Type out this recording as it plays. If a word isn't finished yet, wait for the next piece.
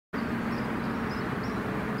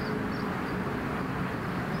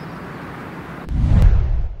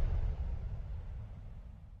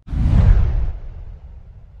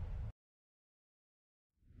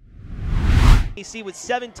KC with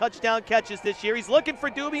 7 touchdown catches this year. He's looking for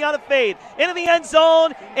Doobie on a fade into the end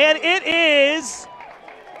zone, and it is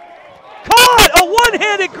caught! A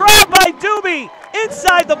one-handed grab by Doobie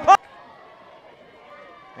inside the pocket.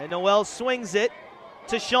 And Noel swings it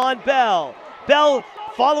to Sean Bell. Bell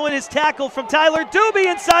following his tackle from Tyler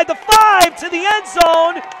Doobie inside the 5 to the end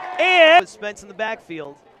zone, and Spence in the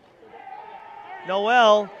backfield.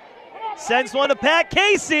 Noel sends one to Pat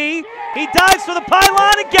Casey. He dives for the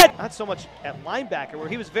pylon and gets. Not so much at linebacker, where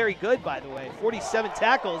he was very good, by the way. 47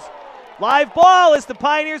 tackles. Live ball as the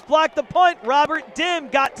Pioneers block the punt. Robert Dim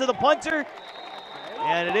got to the punter.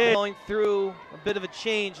 And it is going through a bit of a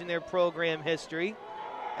change in their program history,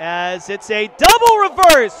 as it's a double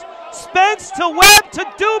reverse. Spence to Webb to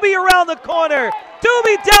Doobie around the corner.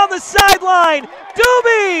 Doobie down the sideline.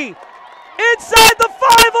 Doobie inside the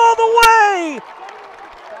 5 all the way.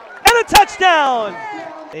 And a touchdown.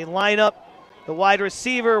 They line up the wide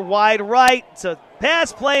receiver wide right. It's a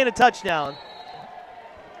pass play and a touchdown.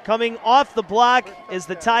 Coming off the block is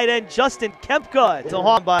the tight end Justin Kempka. It's a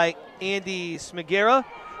haul by Andy Smigera.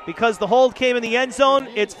 Because the hold came in the end zone,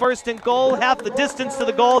 it's 1st and goal, half the distance to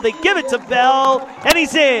the goal. They give it to Bell, and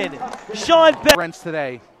he's in. Sean Bell. Rents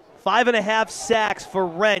today. 5.5 sacks for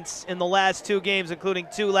Rents in the last 2 games, including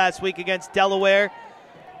 2 last week against Delaware.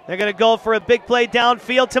 They're going to go for a big play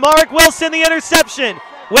downfield. Tamarick Wilson, the interception.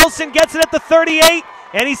 Wilson gets it at the 38,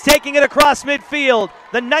 and he's taking it across midfield.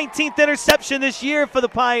 The 19th interception this year for the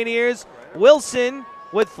Pioneers. Wilson,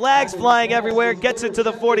 with flags flying everywhere, gets it to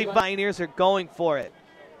the 40. Pioneers are going for it.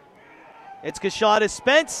 It's Keshada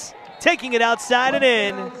Spence taking it outside and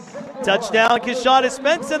in. Touchdown, Keshada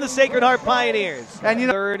Spence and the Sacred Heart Pioneers. And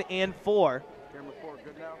 3rd and 4.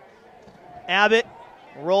 Abbott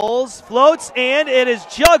rolls, floats, and it is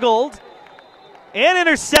juggled and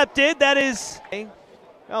intercepted. That is,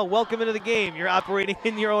 oh, welcome into the game. You're operating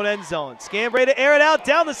in your own end zone. Scambray to air it out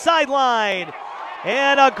down the sideline.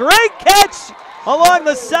 And a great catch along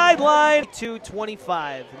the sideline.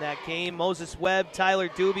 2:25 in that game. Moses Webb, Tyler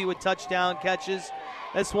Doobie with touchdown catches.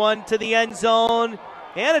 This one to the end zone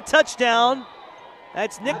and a touchdown.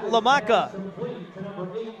 That's Nick Lamaka.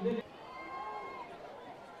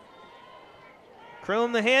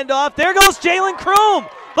 Kroom the handoff. There goes Jalen Kroom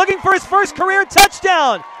looking for his first career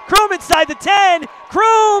touchdown. Kroom inside the 10.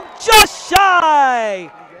 Kroom just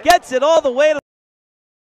shy. Gets it all the way to